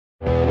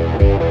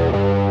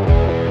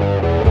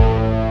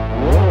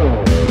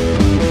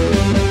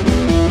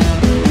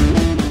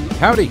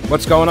Howdy,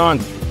 what's going on?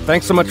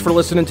 Thanks so much for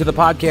listening to the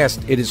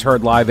podcast. It is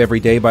heard live every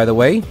day, by the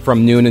way,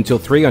 from noon until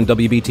 3 on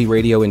WBT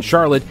Radio in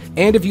Charlotte.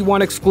 And if you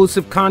want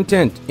exclusive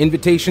content,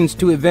 invitations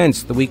to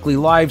events, the weekly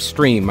live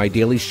stream, my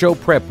daily show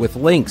prep with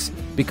links,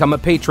 become a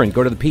patron.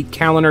 Go to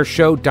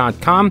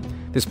thePeteCallenderShow.com.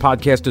 This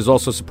podcast is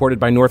also supported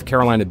by North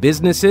Carolina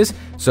businesses,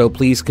 so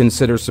please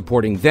consider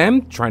supporting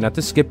them. Try not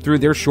to skip through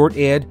their short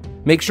ad.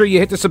 Make sure you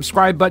hit the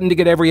subscribe button to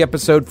get every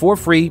episode for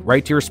free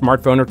right to your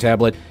smartphone or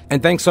tablet.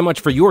 And thanks so much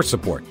for your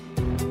support.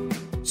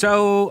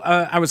 So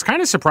I was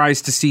kind of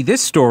surprised to see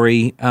this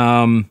story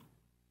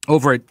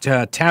over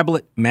at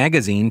Tablet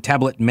Magazine,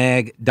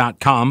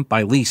 tabletmag.com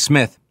by Lee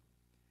Smith.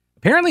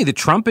 Apparently the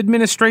Trump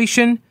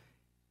administration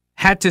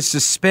had to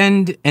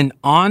suspend an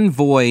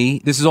envoy.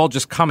 This is all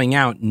just coming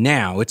out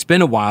now. It's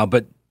been a while,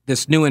 but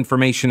this new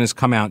information has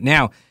come out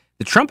now.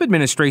 The Trump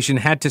administration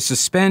had to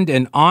suspend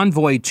an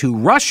envoy to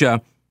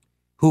Russia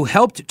who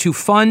helped to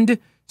fund,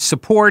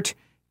 support,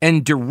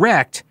 and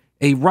direct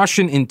a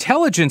Russian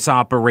intelligence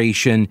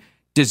operation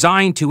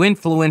designed to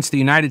influence the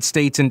United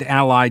States and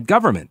allied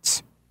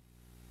governments.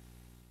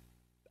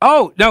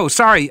 Oh, no,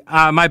 sorry.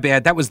 My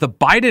bad. That was the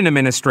Biden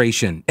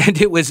administration,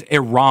 and it was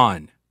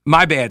Iran.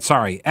 My bad,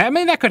 sorry. I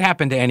mean, that could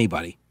happen to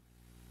anybody.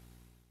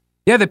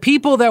 Yeah, the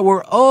people that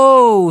were,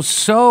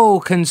 so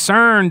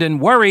concerned and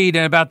worried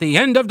about the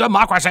end of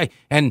democracy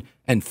and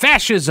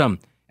fascism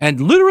and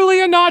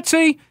literally a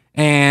Nazi,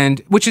 and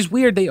which is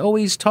weird. They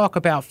always talk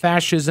about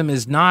fascism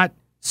as not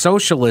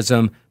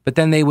socialism, but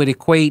then they would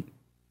equate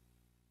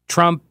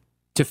Trump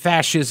to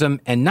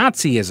fascism and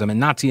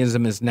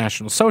Nazism is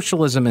National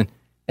Socialism. And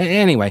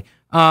anyway,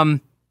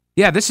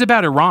 this is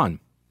about Iran.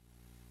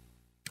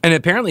 And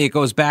apparently it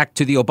goes back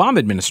to the Obama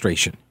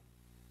administration.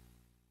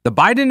 The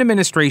Biden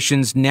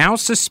administration's now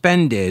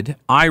suspended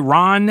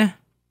Iran.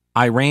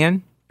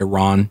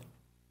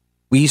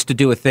 We used to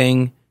do a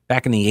thing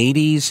back in the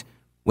 80s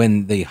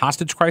when the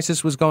hostage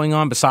crisis was going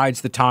on,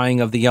 besides the tying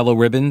of the yellow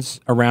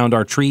ribbons around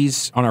our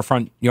trees on our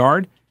front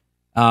yard.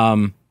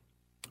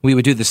 We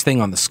would do this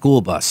thing on the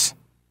school bus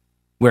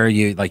where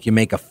you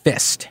make a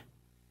fist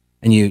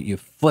and you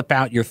flip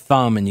out your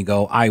thumb and you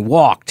go, I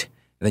walked.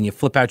 And then you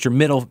flip out your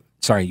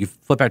you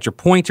flip out your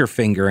pointer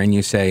finger and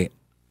you say,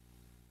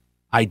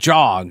 I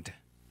jogged.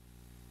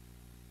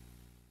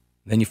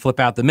 Then you flip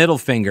out the middle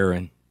finger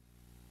and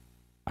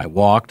I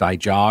walked, I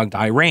jogged,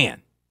 I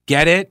ran.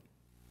 Get it?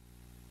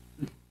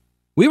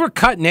 We were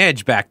cutting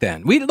edge back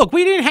then. We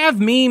didn't have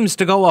memes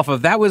to go off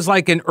of. That was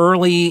like an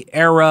early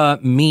era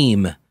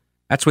meme.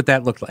 That's what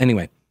that looked like.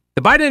 Anyway,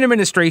 the Biden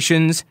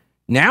administration's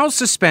now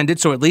suspended,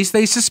 so at least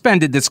they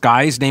suspended this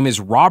guy. His name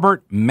is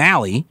Robert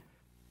Malley.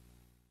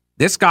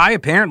 This guy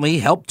apparently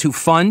helped to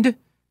fund,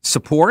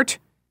 support,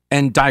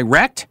 and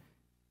direct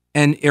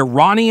an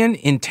Iranian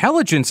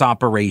intelligence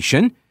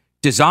operation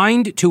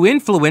designed to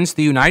influence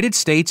the United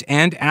States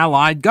and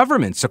allied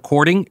governments,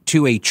 according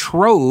to a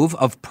trove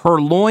of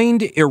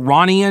purloined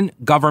Iranian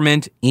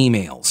government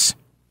emails.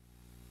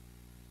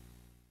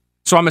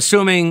 So I'm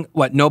assuming,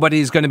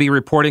 nobody's going to be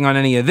reporting on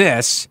any of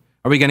this.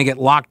 Are we going to get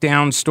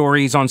lockdown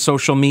stories on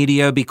social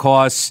media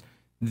because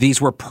these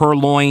were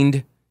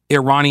purloined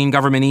Iranian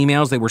government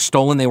emails? They were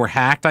stolen, they were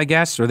hacked, I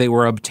guess, or they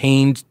were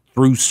obtained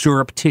through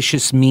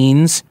surreptitious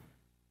means.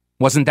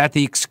 Wasn't that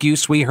the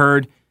excuse we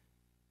heard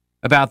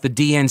about the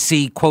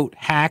DNC, quote,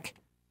 hack,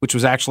 which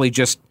was actually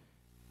just,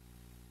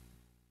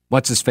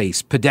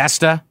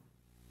 Podesta,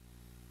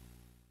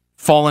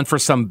 falling for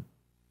some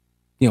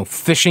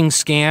phishing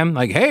scam,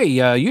 like,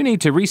 hey, you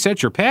need to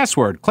reset your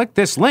password. Click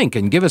this link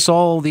and give us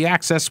all the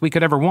access we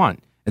could ever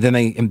want. And then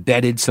they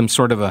embedded some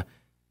sort of a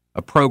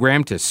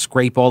program to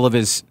scrape all of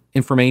his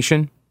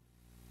information.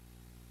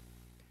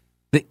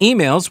 The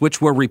emails,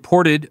 which were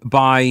reported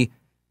by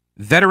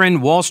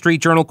veteran Wall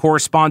Street Journal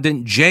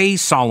correspondent Jay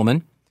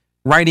Solomon,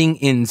 writing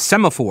in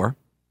Semaphore,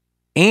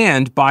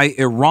 and by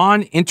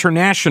Iran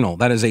International,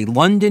 that is a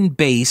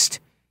London-based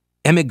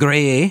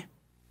émigré,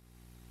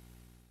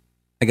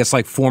 I guess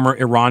like former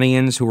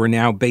Iranians who are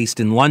now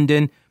based in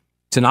London.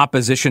 It's an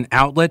opposition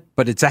outlet,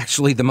 but it's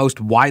actually the most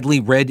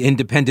widely read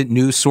independent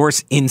news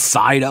source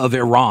inside of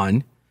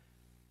Iran.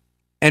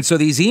 And so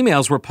these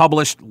emails were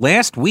published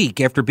last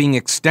week after being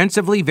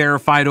extensively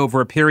verified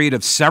over a period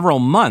of several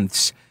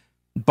months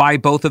by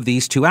both of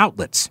these two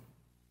outlets.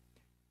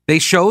 They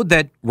showed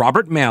that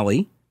Robert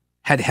Malley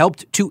had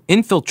helped to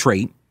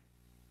infiltrate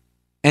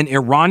an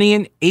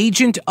Iranian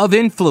agent of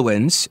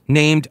influence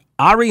named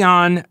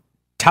Arian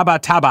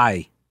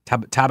Tabatabai.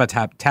 It's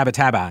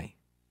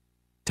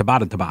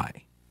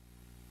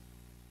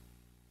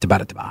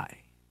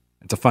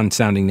a fun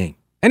sounding name.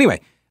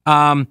 Anyway,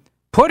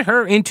 put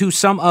her into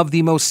some of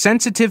the most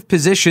sensitive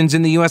positions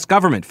in the U.S.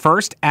 government,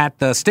 first at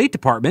the State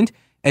Department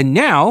and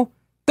now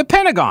the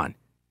Pentagon,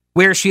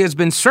 where she has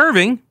been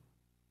serving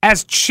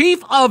as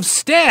Chief of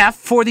Staff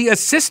for the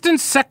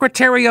Assistant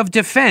Secretary of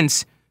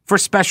Defense for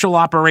Special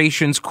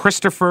Operations,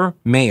 Christopher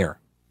Mayer.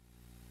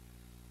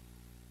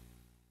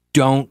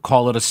 Don't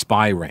call it a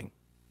spy ring.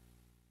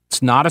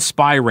 It's not a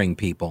spy ring,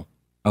 people.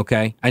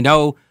 Okay? I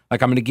know, I'm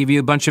going to give you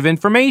a bunch of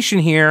information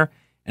here,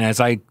 And as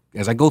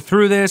I go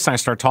through this, I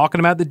start talking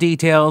about the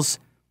details.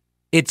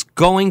 It's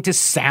going to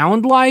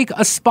sound like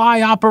a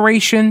spy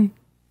operation.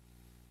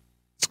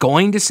 It's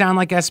going to sound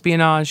like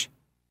espionage,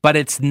 but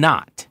it's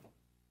not.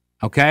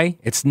 Okay?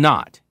 It's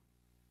not.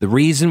 The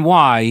reason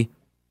why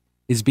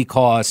is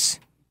because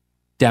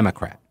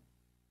Democrat.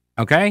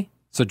 Okay?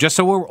 So just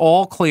so we're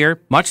all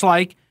clear, much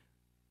like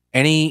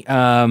any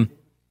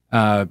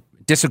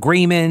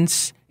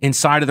disagreements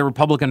inside of the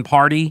Republican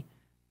Party,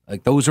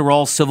 like those are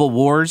all civil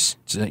wars.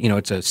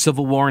 It's a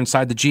civil war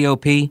inside the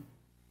GOP.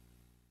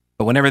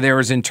 But whenever there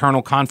is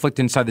internal conflict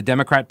inside the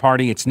Democrat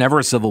Party, it's never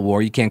a civil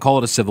war. You can't call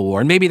it a civil war.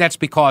 And maybe that's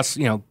because,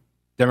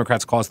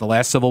 Democrats caused the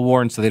last civil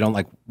war, and so they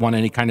don't want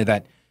any kind of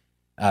that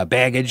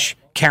baggage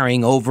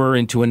carrying over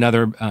into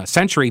another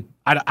century.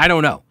 I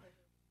don't know.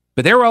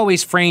 But they're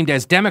always framed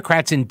as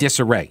Democrats in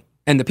disarray.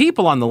 And the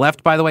people on the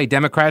left, by the way,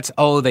 Democrats,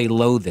 they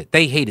loathe it.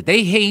 They hate it.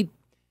 They hate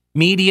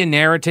media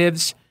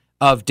narratives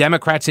of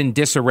Democrats in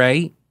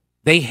disarray.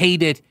 They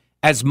hate it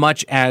as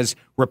much as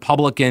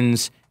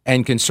Republicans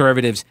and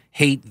conservatives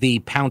hate the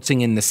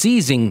pouncing and the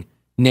seizing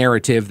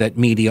narrative that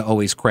media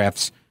always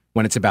crafts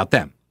when it's about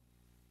them.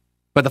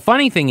 But the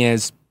funny thing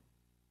is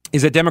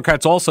that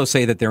Democrats also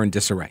say that they're in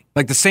disarray.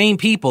 Like the same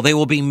people, they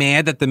will be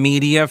mad that the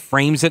media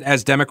frames it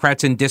as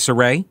Democrats in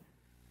disarray.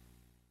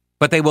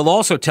 But they will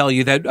also tell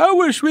you that, I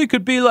wish we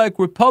could be like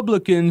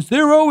Republicans.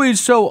 They're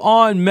always so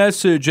on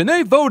message and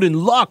they vote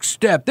in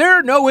lockstep.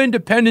 They're no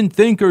independent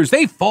thinkers.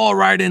 They fall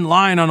right in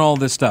line on all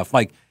this stuff.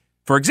 Like,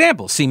 for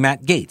example, see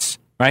Matt Gaetz,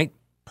 right?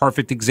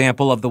 Perfect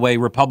example of the way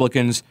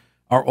Republicans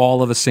are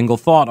all of a single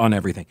thought on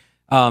everything.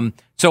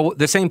 So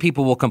the same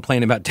people will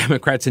complain about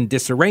Democrats in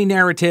disarray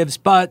narratives,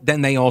 but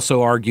then they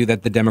also argue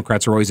that the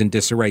Democrats are always in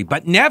disarray,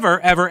 but never,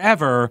 ever,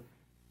 ever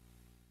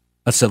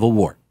a civil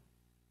war.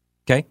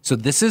 Okay, so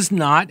this is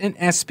not an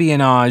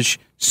espionage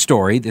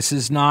story.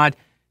 These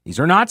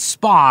are not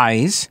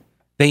spies.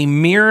 They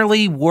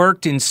merely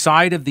worked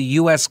inside of the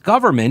U.S.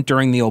 government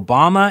during the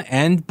Obama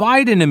and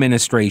Biden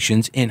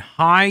administrations in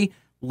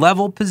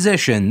high-level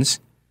positions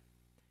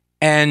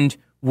and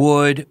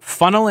would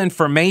funnel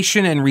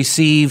information and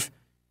receive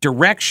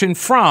direction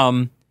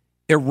from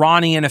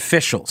Iranian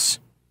officials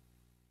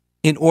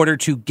in order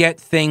to get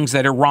things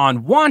that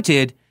Iran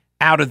wanted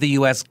out of the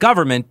U.S.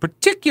 government,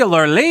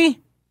 particularly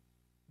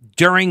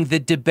during the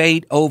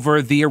debate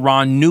over the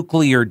Iran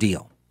nuclear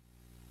deal.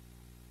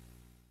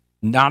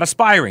 Not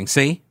aspiring,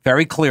 see?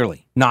 Very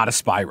clearly, not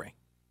aspiring.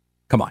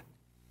 Come on.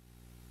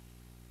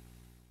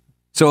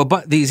 So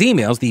these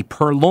emails, the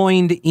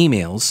purloined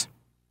emails,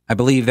 I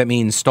believe that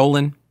means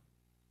stolen,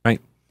 right,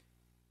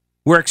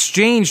 were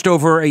exchanged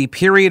over a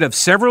period of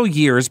several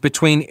years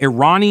between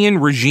Iranian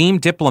regime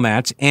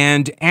diplomats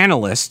and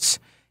analysts,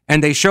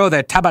 and they show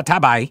that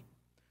Tabatabai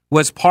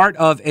was part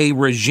of a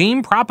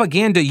regime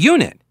propaganda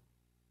unit,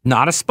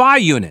 not a spy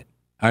unit.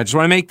 I just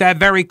want to make that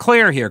very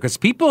clear here, because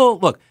people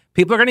are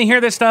going to hear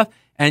this stuff,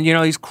 and,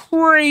 these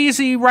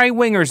crazy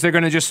right-wingers, they're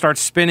going to just start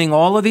spinning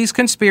all of these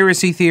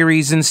conspiracy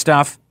theories and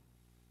stuff.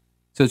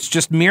 So it's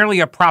just merely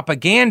a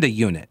propaganda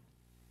unit,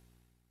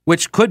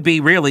 which could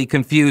be really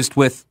confused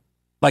with,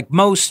 like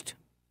most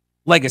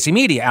legacy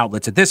media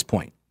outlets at this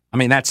point. I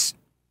mean, that's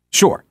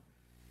sure.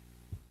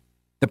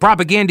 The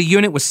propaganda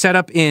unit was set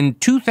up in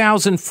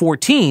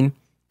 2014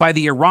 by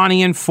the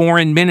Iranian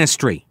Foreign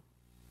Ministry,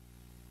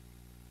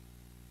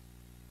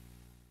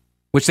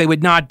 which they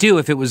would not do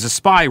if it was a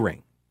spy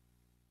ring.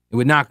 It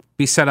would not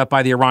be set up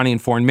by the Iranian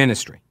Foreign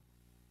Ministry,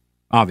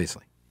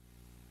 obviously.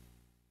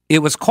 It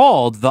was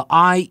called the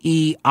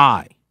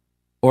IEI,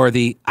 or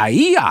the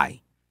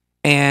IEI,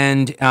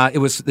 and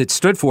it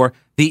stood for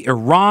the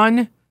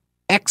Iran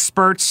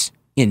Experts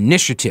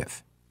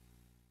Initiative.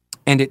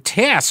 And it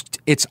tasked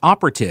its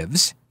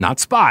operatives, not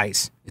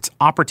spies, its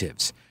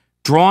operatives,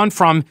 drawn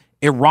from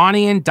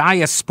Iranian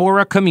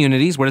diaspora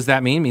communities. What does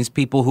that mean? It means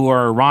people who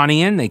are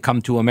Iranian, they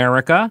come to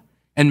America,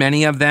 and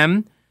many of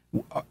them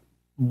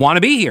want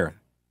to be here.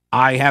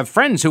 I have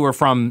friends who are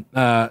from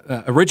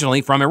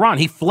originally from Iran.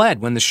 He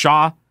fled when the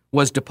Shah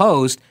was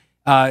deposed.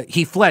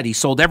 He fled. He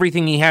sold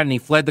everything he had, and he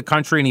fled the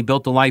country, and he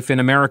built a life in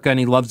America, and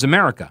he loves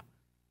America.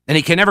 And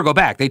he can never go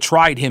back. They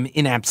tried him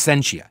in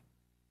absentia.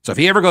 So if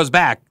he ever goes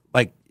back,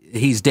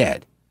 he's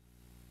dead.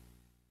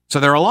 So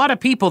there are a lot of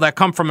people that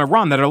come from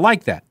Iran that are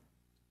like that.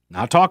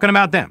 Not talking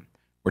about them.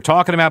 We're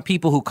talking about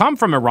people who come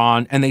from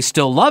Iran, and they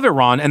still love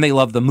Iran, and they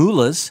love the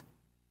mullahs,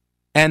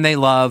 and they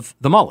love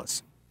the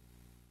mullahs.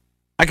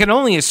 I can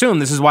only assume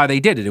this is why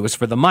they did it. It was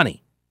for the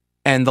money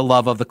and the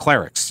love of the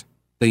clerics.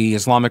 The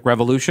Islamic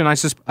Revolution,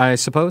 I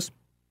suppose.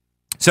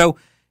 So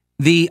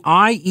the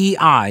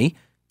IEI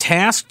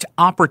tasked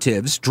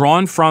operatives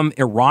drawn from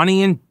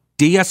Iranian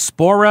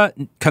diaspora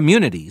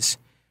communities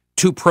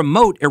to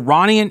promote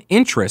Iranian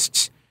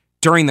interests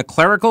during the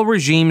clerical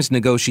regime's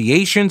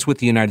negotiations with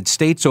the United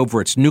States over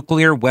its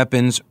nuclear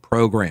weapons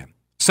program.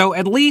 So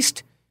at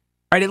least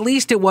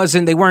it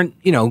wasn't, they weren't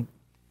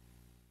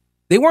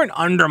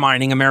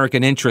undermining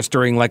American interest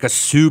during like a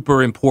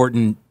super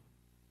important,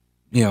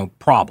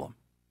 problem.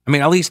 I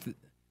mean, at least,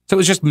 so it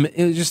was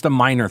just a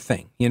minor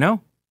thing,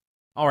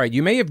 All right,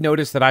 you may have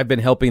noticed that I've been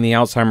helping the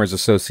Alzheimer's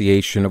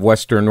Association of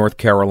Western North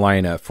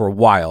Carolina for a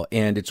while,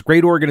 and it's a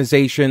great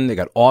organization. They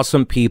got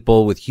awesome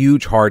people with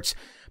huge hearts.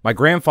 My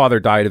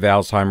grandfather died of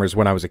Alzheimer's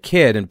when I was a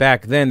kid, and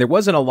back then there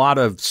wasn't a lot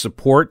of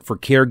support for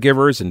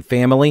caregivers and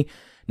family.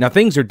 Now,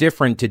 things are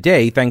different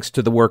today thanks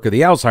to the work of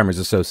the Alzheimer's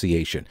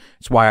Association.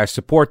 It's why I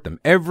support them.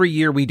 Every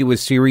year we do a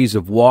series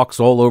of walks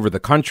all over the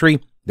country.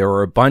 There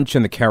are a bunch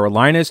in the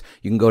Carolinas.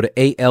 You can go to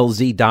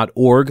alz.org/walk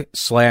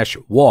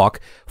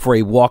for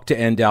a walk to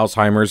end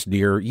Alzheimer's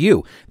near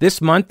you.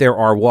 This month, there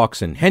are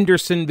walks in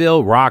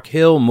Hendersonville, Rock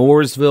Hill,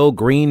 Mooresville,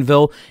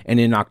 Greenville,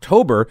 and in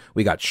October,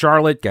 we got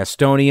Charlotte,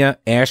 Gastonia,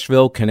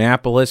 Asheville,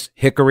 Kannapolis,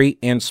 Hickory,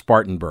 and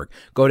Spartanburg.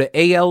 Go to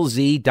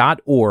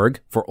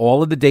alz.org for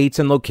all of the dates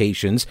and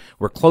locations.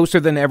 We're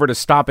closer than ever to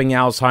stopping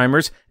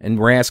Alzheimer's, and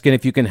we're asking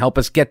if you can help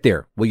us get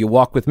there. Will you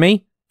walk with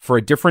me for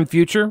a different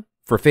future,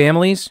 for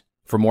families,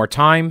 for more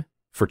time,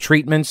 for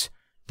treatments?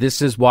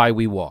 This is why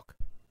we walk.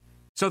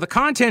 So the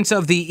contents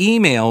of the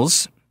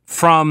emails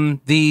from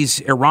these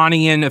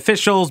Iranian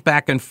officials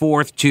back and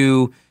forth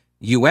to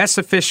U.S.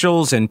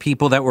 officials and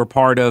people that were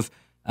part of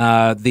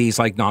these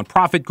like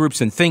nonprofit groups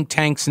and think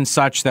tanks and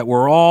such that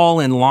were all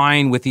in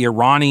line with the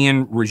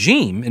Iranian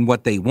regime and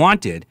what they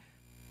wanted.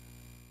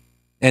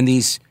 And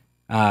these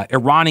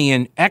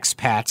Iranian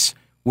expats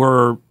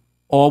were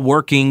all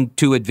working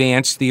to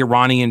advance the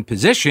Iranian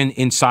position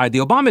inside the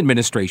Obama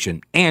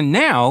administration and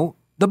now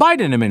the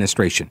Biden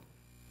administration.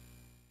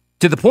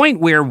 To the point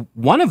where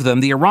one of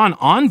them, the Iran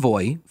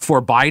envoy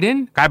for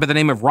Biden, a guy by the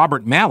name of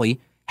Robert Malley,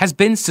 has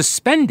been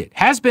suspended,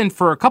 has been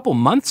for a couple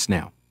months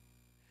now.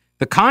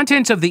 The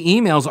contents of the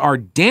emails are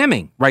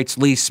damning, writes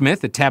Lee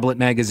Smith at Tablet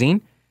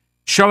Magazine,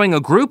 showing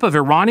a group of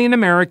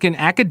Iranian-American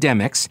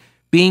academics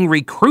being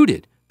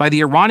recruited by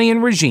the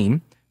Iranian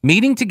regime,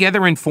 meeting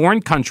together in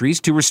foreign countries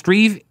to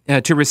receive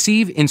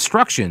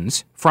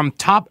instructions from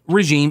top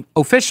regime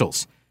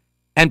officials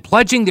and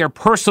pledging their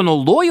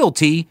personal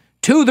loyalty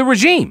to the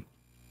regime.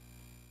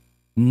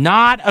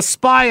 Not a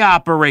spy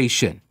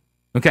operation.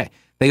 Okay.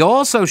 They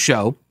also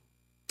show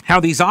how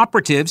these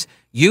operatives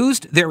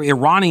used their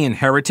Iranian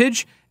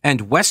heritage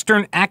and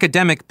Western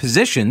academic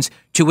positions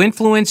to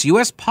influence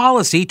U.S.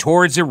 policy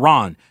towards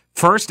Iran,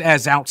 first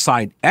as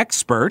outside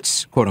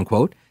experts, quote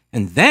unquote,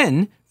 and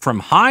then from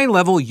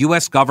high-level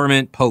U.S.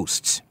 government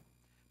posts.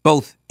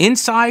 Both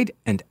inside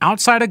and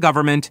outside of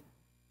government,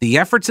 the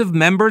efforts of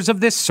members of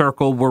this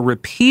circle were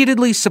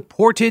repeatedly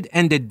supported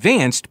and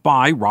advanced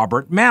by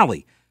Robert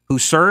Malley, who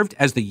served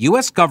as the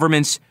U.S.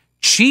 government's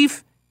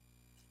chief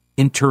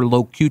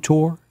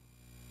interlocutor.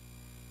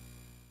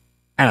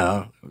 I don't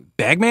know,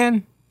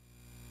 bagman?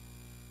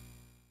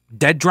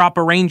 Dead drop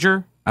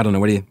arranger? I don't know.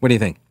 What do you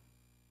think?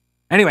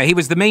 Anyway, he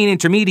was the main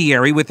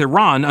intermediary with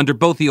Iran under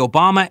both the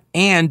Obama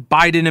and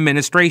Biden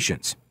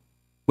administrations,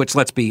 which,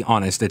 let's be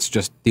honest, it's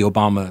just the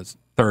Obama's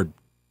third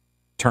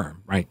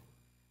term, right?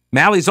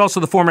 Malley's also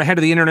the former head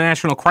of the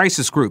International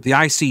Crisis Group, the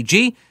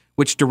ICG,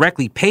 which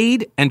directly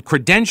paid and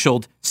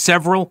credentialed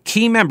several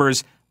key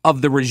members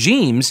of the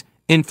regime's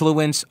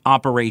influence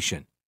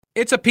operation.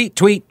 It's a Pete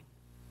tweet.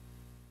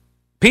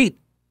 Pete,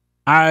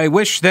 I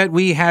wish that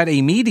we had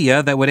a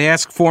media that would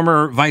ask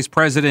former Vice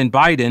President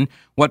Biden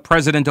what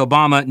President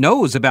Obama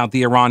knows about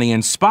the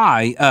Iranian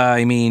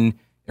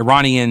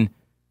Iranian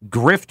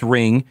grift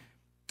ring,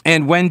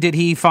 and when did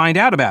he find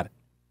out about it?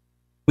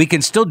 We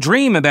can still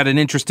dream about an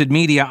interested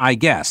media, I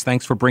guess.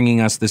 Thanks for bringing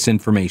us this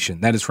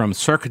information. That is from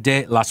Cirque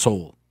de la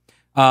Soul.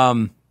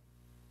 I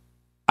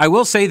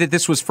will say that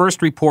this was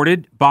first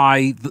reported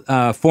by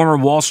former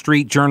Wall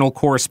Street Journal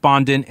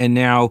correspondent and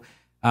now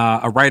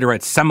a writer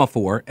at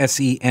Semafor,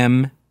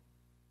 Semafor,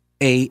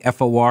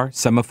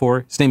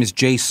 Semafor. His name is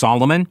Jay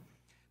Solomon,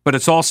 but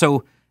it's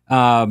also,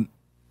 it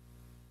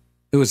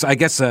was, I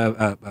guess,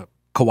 a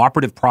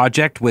cooperative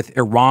project with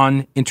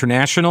Iran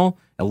International,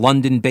 a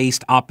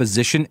London-based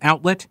opposition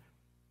outlet.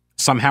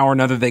 Somehow or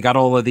another, they got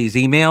all of these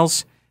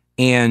emails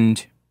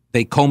and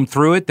they combed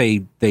through it.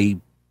 They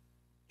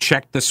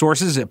checked the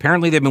sources.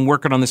 Apparently, they've been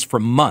working on this for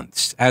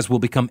months, as will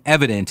become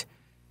evident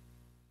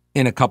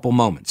in a couple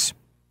moments.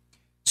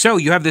 So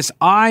you have this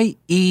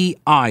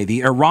IEI,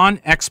 the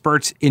Iran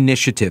Experts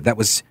Initiative, that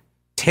was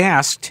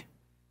tasked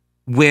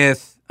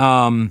with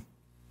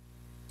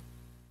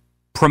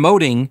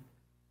promoting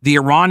the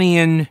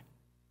Iranian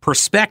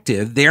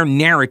perspective, their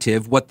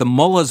narrative, what the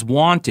mullahs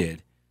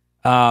wanted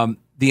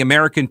the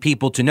American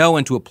people to know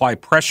and to apply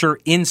pressure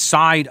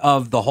inside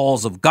of the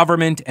halls of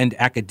government and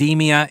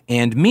academia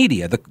and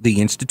media, the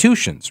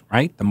institutions,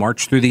 right? The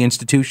march through the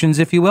institutions,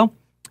 if you will.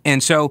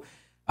 And so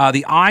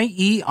the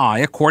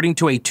IEI, according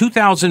to a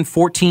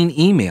 2014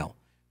 email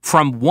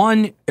from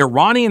one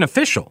Iranian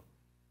official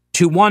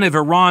to one of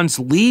Iran's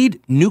lead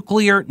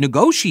nuclear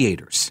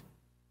negotiators,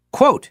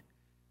 quote,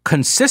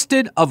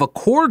 consisted of a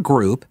core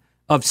group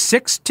of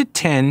 6 to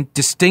 10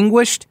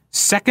 distinguished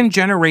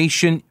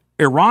second-generation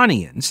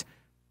Iranians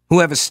who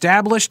have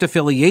established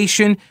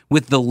affiliation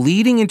with the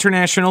leading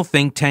international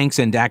think tanks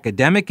and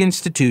academic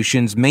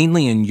institutions,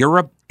 mainly in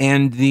Europe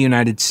and the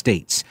United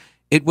States.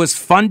 It was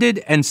funded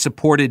and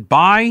supported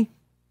by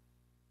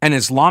an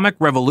Islamic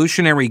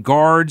Revolutionary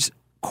Guards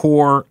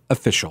Corps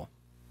official.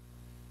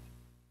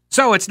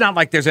 So it's not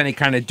like there's any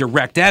kind of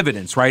direct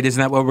evidence, right? Isn't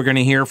that what we're going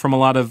to hear from a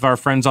lot of our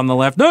friends on the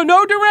left?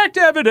 No direct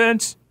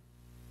evidence.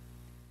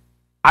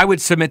 I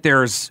would submit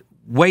there's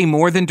way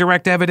more than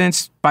direct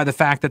evidence by the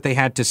fact that they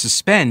had to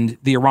suspend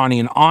the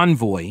Iranian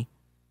envoy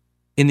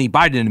in the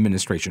Biden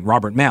administration,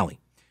 Robert Malley.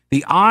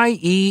 The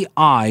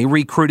IEI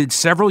recruited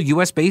several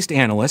U.S.-based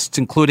analysts,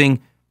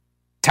 including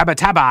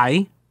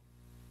Tabatabai,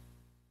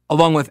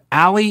 along with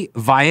Ali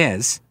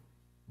Vaez,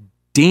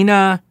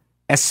 Dina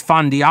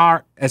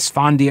Esfandiar,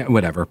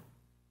 whatever,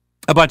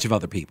 a bunch of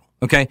other people,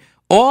 okay?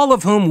 All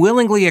of whom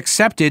willingly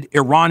accepted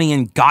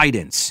Iranian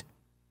guidance,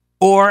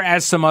 or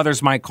as some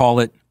others might call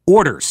it,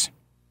 orders.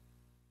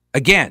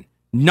 Again,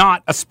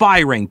 not a spy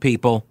ring,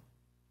 people.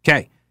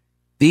 Okay.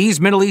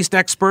 These Middle East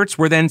experts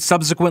were then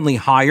subsequently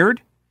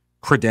hired,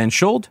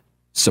 credentialed,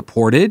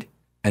 supported,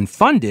 and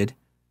funded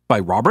by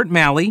Robert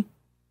Malley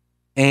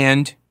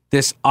and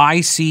this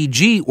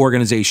ICG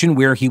organization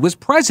where he was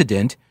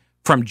president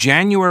from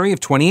January of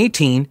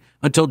 2018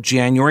 until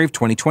January of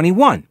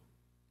 2021.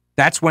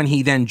 That's when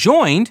he then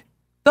joined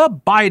the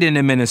Biden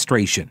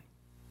administration.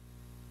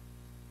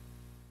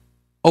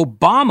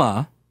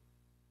 Obama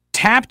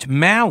tapped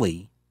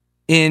Malley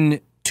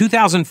in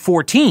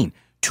 2014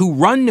 to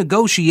run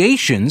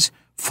negotiations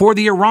for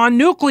the Iran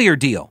nuclear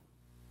deal.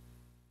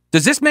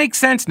 Does this make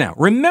sense now?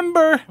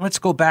 Remember, let's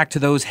go back to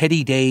those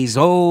heady days,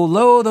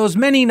 those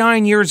many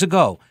 9 years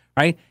ago,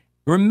 right?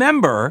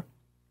 Remember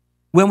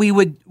when we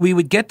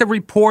would get the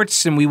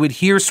reports and we would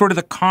hear sort of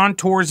the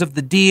contours of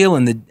the deal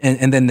and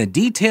then the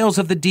details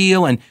of the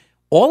deal, and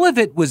all of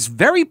it was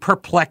very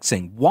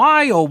perplexing.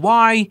 Why, oh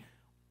why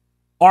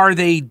are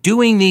they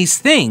doing these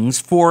things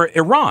for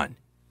Iran?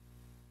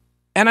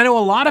 And I know a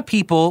lot of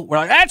people were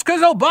like, that's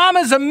because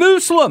Obama's a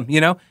Muslim,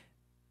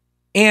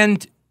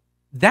 and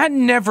that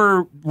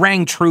never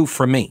rang true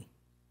for me.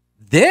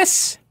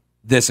 This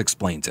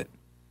explains it.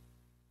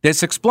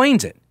 This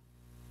explains it.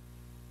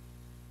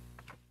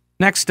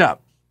 Next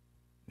up,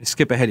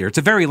 skip ahead here. It's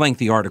a very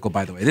lengthy article,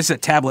 by the way. This is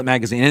at Tablet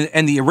Magazine,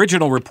 and the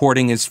original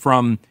reporting is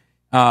from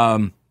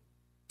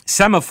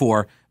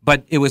Semaphore,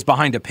 but it was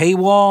behind a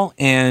paywall,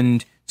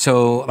 and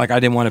so I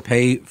didn't want to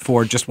pay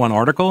for just one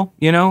article,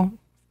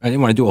 I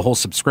didn't want to do a whole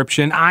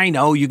subscription. I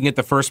know you can get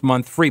the first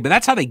month free, but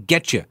that's how they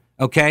get you,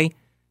 okay?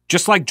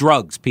 Just like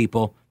drugs,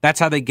 people.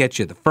 That's how they get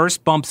you. The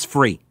first bump's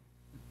free.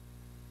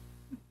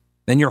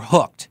 Then you're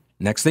hooked.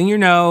 Next thing you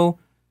know,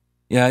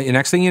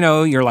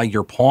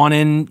 you're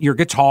pawning your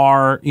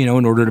guitar, in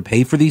order to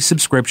pay for these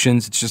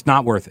subscriptions. It's just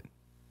not worth it.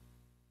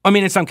 I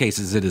mean, in some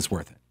cases it is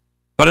worth it,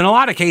 but in a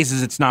lot of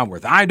cases it's not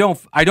worth it. I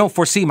don't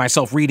foresee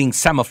myself reading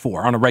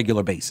Semaphore on a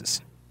regular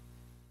basis.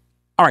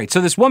 All right, so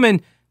this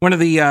woman, one of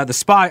the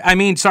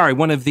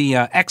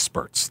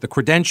experts, the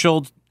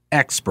credentialed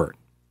expert,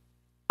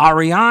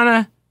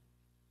 Ariana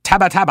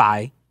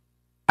Tabatabai.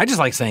 I just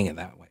like saying it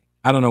that way.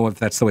 I don't know if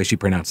that's the way she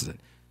pronounces it.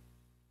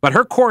 But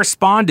her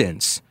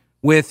correspondence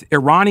with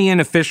Iranian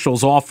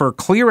officials offer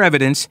clear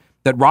evidence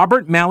that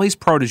Robert Malley's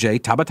protege,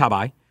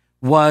 Tabatabai,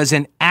 was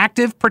an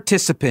active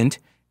participant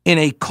in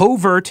a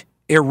covert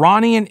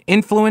Iranian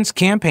influence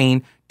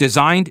campaign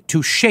designed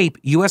to shape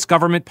U.S.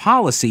 government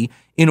policy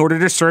in order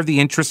to serve the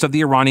interests of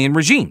the Iranian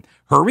regime.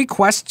 Her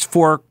requests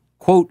for,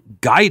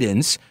 quote,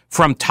 guidance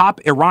from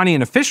top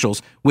Iranian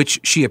officials, which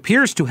she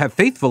appears to have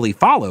faithfully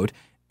followed,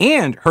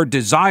 and her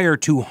desire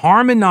to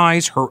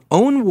harmonize her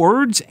own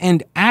words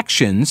and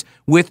actions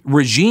with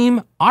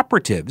regime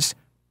operatives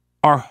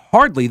are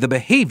hardly the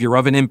behavior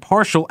of an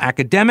impartial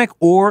academic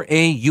or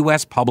a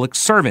U.S. public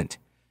servant.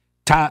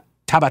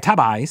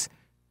 Tabatabai's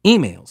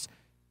emails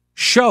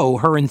show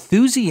her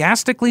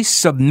enthusiastically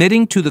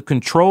submitting to the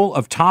control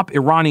of top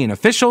Iranian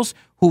officials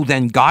who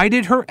then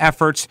guided her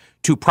efforts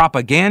to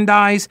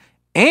propagandize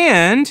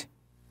and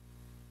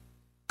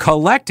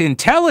collect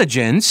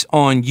intelligence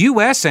on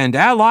U.S. and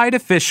allied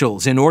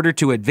officials in order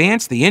to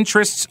advance the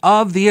interests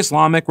of the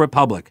Islamic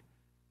Republic.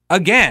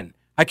 Again,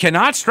 I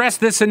cannot stress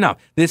this enough.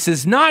 This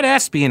is not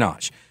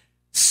espionage.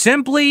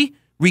 Simply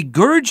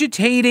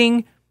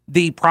regurgitating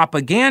the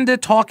propaganda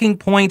talking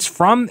points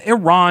from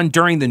Iran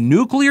during the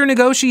nuclear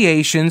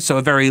negotiations, so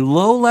a very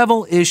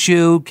low-level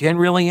issue, can't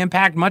really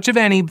impact much of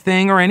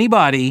anything or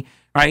anybody,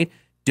 right?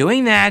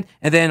 Doing that,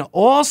 and then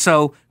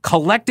also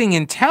collecting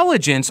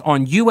intelligence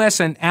on U.S.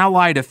 and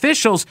allied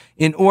officials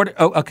in order...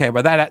 Oh, okay,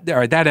 well, that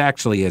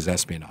actually is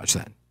espionage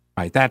then,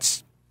 right?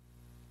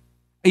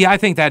 I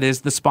think that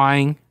is the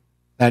spying.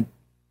 That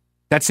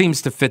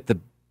seems to fit the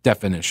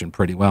definition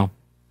pretty well.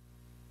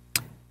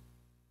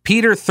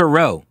 Peter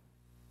Thoreau,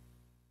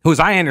 who, as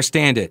I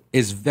understand it,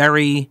 is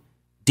very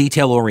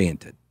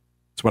detail-oriented.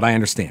 That's what I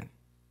understand.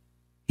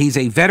 He's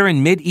a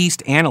veteran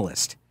Mideast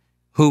analyst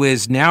who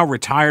is now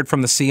retired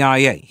from the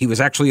CIA. He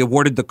was actually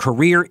awarded the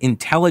Career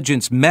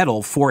Intelligence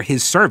Medal for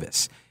his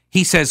service.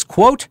 He says,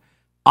 quote,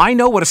 "I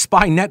know what a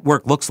spy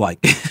network looks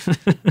like."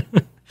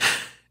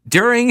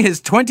 During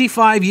his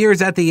 25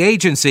 years at the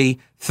agency,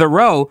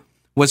 Thoreau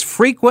was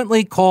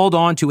frequently called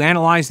on to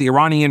analyze the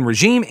Iranian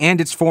regime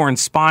and its foreign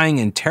spying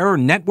and terror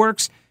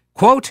networks.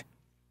 Quote,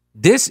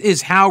 "This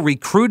is how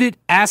recruited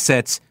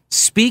assets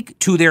speak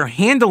to their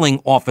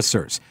handling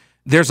officers."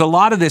 There's a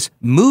lot of this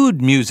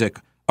mood music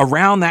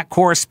around that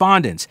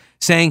correspondence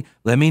saying,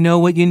 "Let me know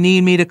what you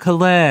need me to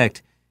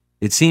collect."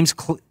 It seems,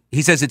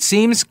 he says, it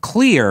seems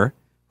clear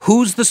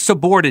who's the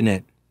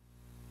subordinate,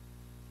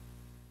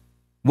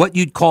 what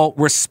you'd call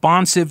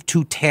responsive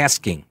to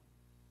tasking.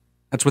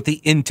 That's what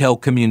the intel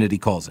community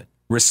calls it,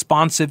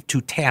 responsive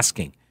to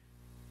tasking.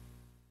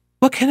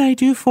 "What can I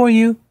do for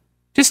you?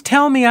 Just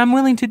tell me, I'm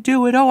willing to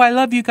do it. Oh, I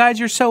love you guys.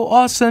 You're so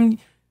awesome.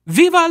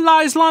 Viva la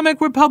Islamic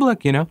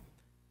Republic," you know?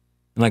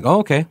 I'm like, oh,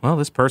 okay, well,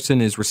 this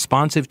person is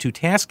responsive to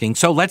tasking,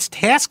 so let's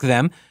task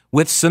them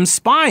with some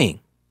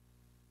spying.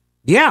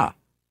 Yeah.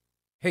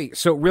 Hey,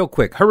 so real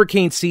quick,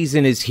 hurricane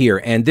season is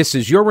here, and this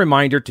is your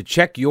reminder to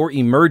check your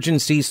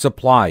emergency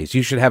supplies.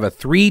 You should have a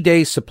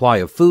 3-day supply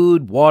of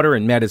food, water,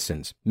 and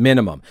medicines,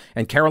 minimum.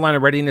 And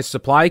Carolina Readiness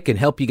Supply can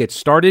help you get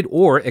started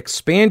or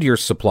expand your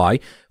supply.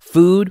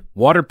 Food,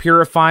 water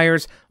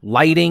purifiers,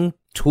 lighting,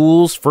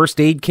 tools, first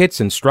aid kits,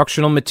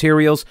 instructional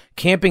materials,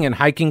 camping and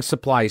hiking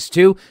supplies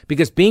too,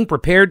 because being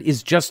prepared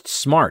is just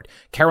smart.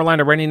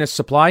 Carolina Readiness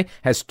Supply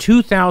has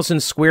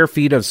 2,000 square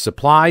feet of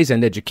supplies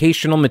and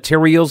educational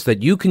materials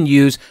that you can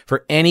use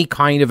for any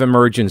kind of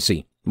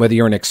emergency. Whether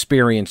you're an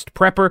experienced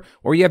prepper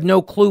or you have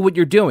no clue what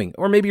you're doing,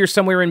 or maybe you're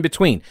somewhere in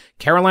between,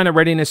 Carolina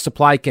Readiness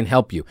Supply can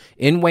help you.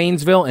 In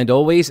Waynesville and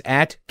always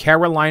at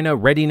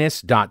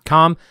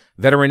carolinareadiness.com.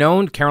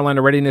 Veteran-owned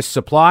Carolina Readiness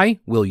Supply.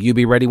 Will you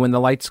be ready when the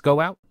lights go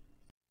out?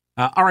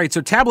 All right, so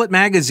Tablet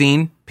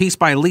Magazine, piece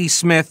by Lee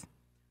Smith,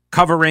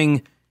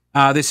 covering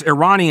this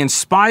Iranian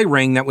spy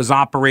ring that was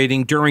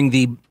operating during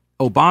the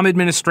Obama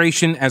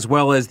administration as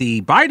well as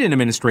the Biden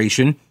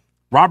administration.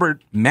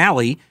 Robert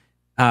Malley,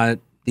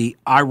 the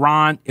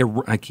Iran,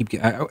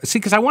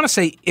 because I want to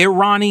say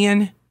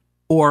Iranian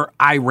or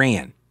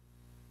Iran,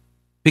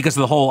 because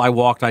of the whole I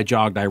walked, I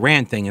jogged, I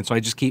ran thing, and so I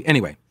just keep,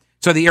 anyway.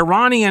 So the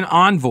Iranian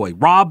envoy,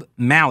 Robert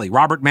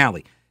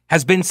Malley,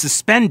 has been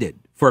suspended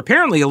for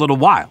apparently a little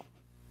while.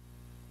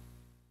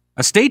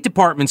 A State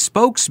Department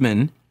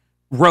spokesman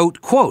wrote,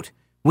 quote,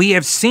 "We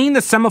have seen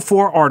the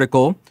Semaphore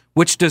article,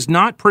 which does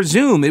not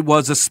presume it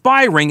was a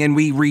spy ring, and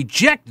we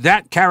reject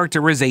that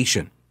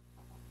characterization."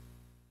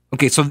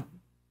 Okay, so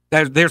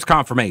there's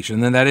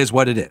confirmation, and that is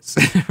what it is.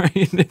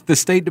 Right? If the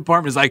State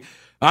Department is like,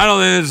 "I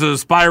don't think it's a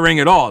spy ring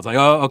at all," it's like,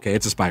 oh, okay,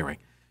 it's a spy ring.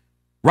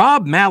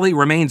 Rob Malley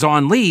remains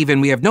on leave,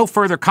 and we have no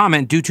further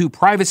comment due to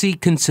privacy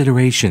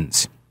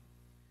considerations.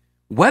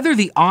 Whether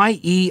the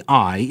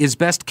IEI is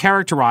best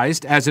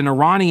characterized as an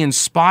Iranian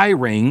spy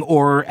ring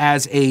or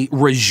as a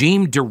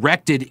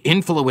regime-directed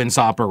influence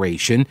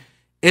operation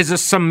is a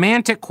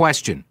semantic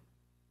question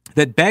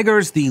that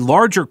beggars the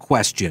larger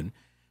question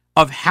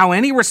of how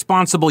any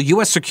responsible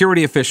U.S.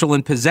 security official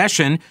in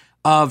possession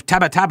of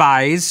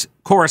Tabatabai's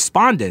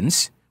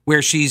correspondence,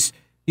 where she's,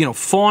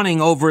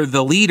 fawning over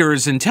the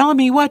leaders and telling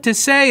me what to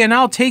say and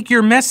I'll take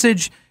your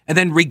message, and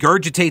then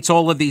regurgitates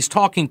all of these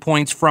talking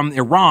points from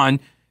Iran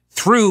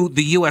through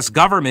the U.S.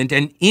 government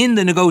and in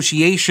the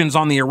negotiations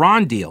on the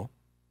Iran deal,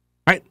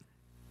 right?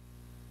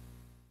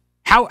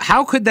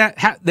 How could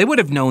that, they would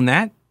have known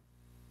that.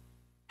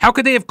 How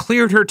could they have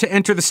cleared her to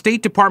enter the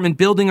State Department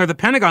building or the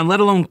Pentagon, let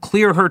alone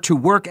clear her to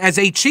work as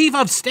a chief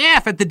of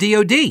staff at the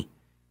DOD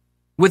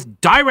with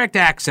direct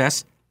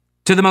access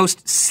to the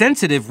most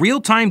sensitive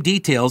real-time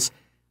details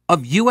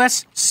of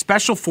U.S.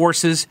 Special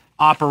Forces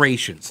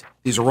operations?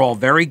 These are all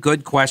very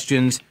good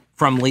questions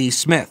from Lee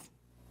Smith.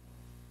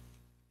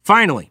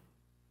 Finally,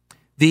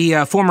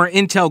 the former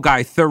intel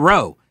guy,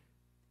 Thoreau,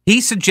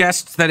 he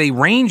suggests that a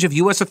range of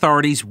U.S.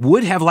 authorities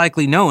would have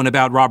likely known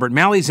about Robert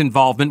Malley's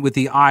involvement with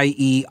the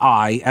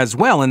IEI as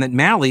well, and that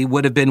Malley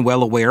would have been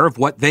well aware of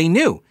what they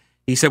knew.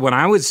 He said, when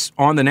I was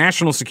on the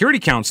National Security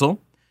Council,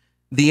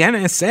 the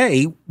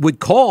NSA would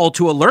call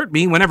to alert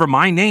me whenever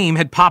my name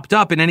had popped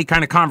up in any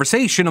kind of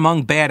conversation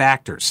among bad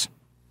actors.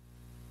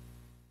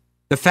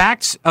 The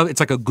facts of, it's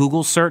like a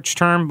Google search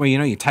term where,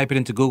 you type it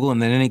into Google and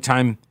then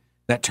anytime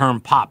that term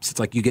pops, it's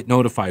like you get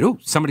notified. Ooh,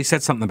 somebody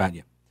said something about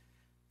you.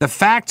 The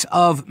facts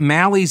of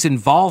Malley's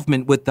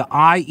involvement with the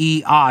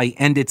IEI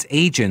and its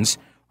agents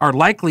are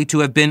likely to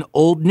have been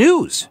old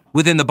news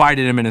within the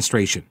Biden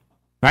administration,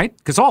 right?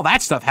 Because all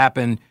that stuff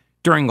happened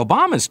during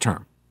Obama's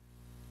term.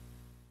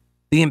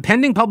 The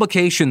impending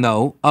publication,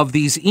 though, of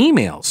these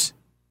emails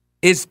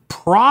is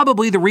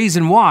probably the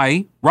reason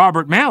why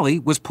Robert Malley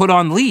was put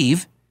on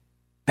leave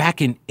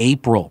back in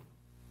April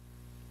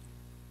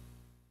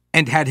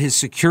and had his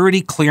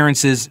security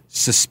clearances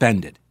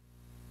suspended.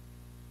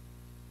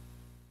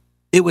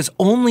 It was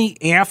only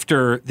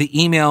after the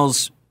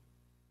emails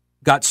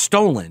got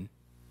stolen,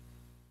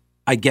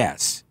 I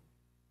guess,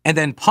 and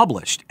then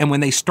published. And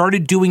when they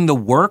started doing the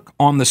work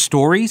on the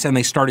stories and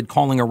they started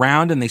calling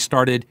around and they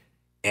started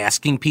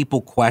asking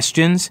people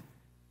questions,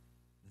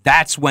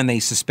 that's when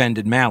they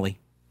suspended Malley.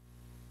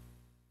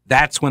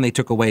 That's when they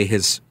took away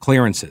his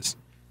clearances.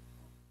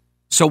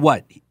 So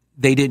what?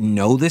 They didn't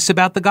know this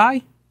about the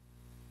guy?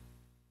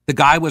 The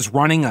guy was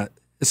running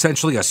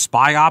essentially a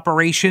spy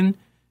operation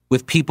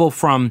with people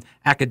from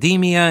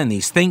academia and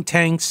these think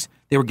tanks.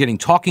 They were getting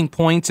talking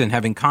points and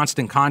having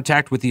constant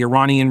contact with the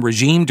Iranian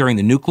regime during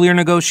the nuclear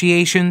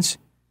negotiations.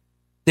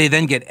 They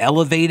then get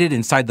elevated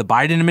inside the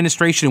Biden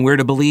administration, and we're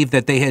to believe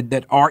that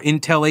that our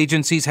intel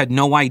agencies had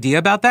no idea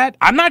about that.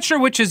 I'm not sure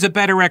which is a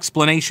better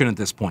explanation at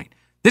this point.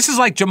 This is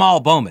like Jamal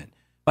Bowman.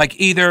 Like,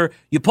 either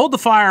you pulled the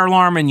fire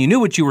alarm and you knew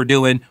what you were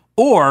doing,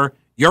 or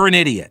you're an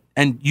idiot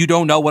and you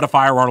don't know what a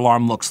fire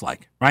alarm looks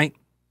like, right?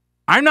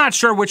 I'm not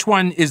sure which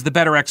one is the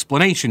better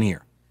explanation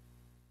here.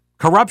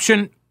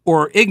 Corruption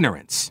or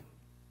ignorance.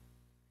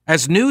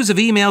 As news of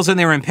emails and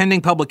their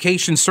impending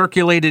publication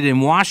circulated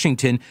in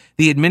Washington,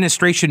 the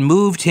administration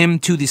moved him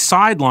to the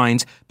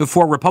sidelines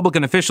before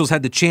Republican officials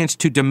had the chance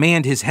to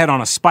demand his head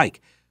on a spike.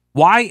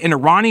 Why an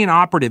Iranian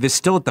operative is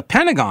still at the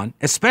Pentagon,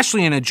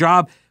 especially in a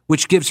job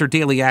which gives her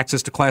daily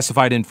access to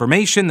classified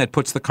information that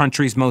puts the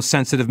country's most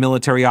sensitive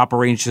military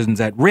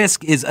operations at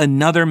risk, is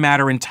another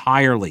matter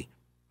entirely.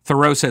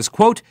 Thoreau says,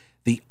 quote,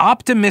 "The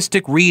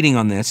optimistic reading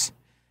on this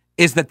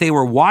is that they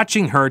were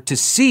watching her to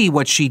see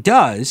what she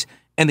does,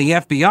 and the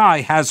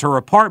FBI has her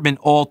apartment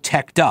all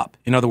teched up."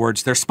 In other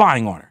words, they're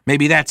spying on her.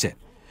 Maybe that's it.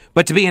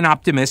 But to be an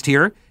optimist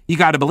here, you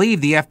got to believe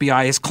the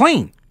FBI is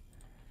clean,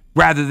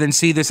 rather than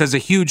see this as a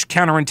huge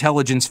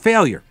counterintelligence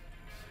failure.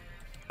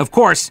 Of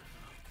course,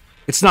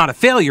 it's not a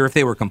failure if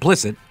they were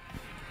complicit.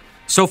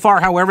 So far,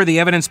 however, the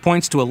evidence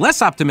points to a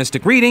less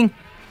optimistic reading.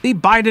 The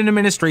Biden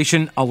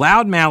administration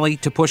allowed Malley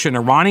to push an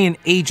Iranian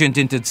agent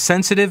into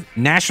sensitive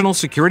national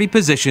security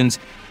positions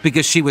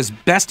because she was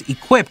best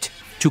equipped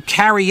to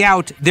carry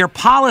out their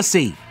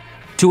policy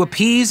to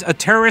appease a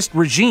terrorist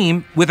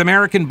regime with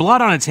American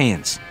blood on its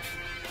hands.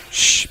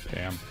 Shh,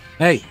 Pam.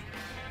 Hey.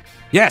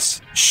 Yes.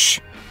 Shh.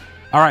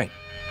 All right.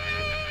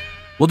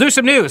 We'll do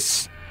some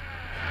news.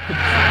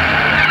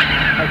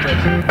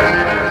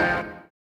 Okay.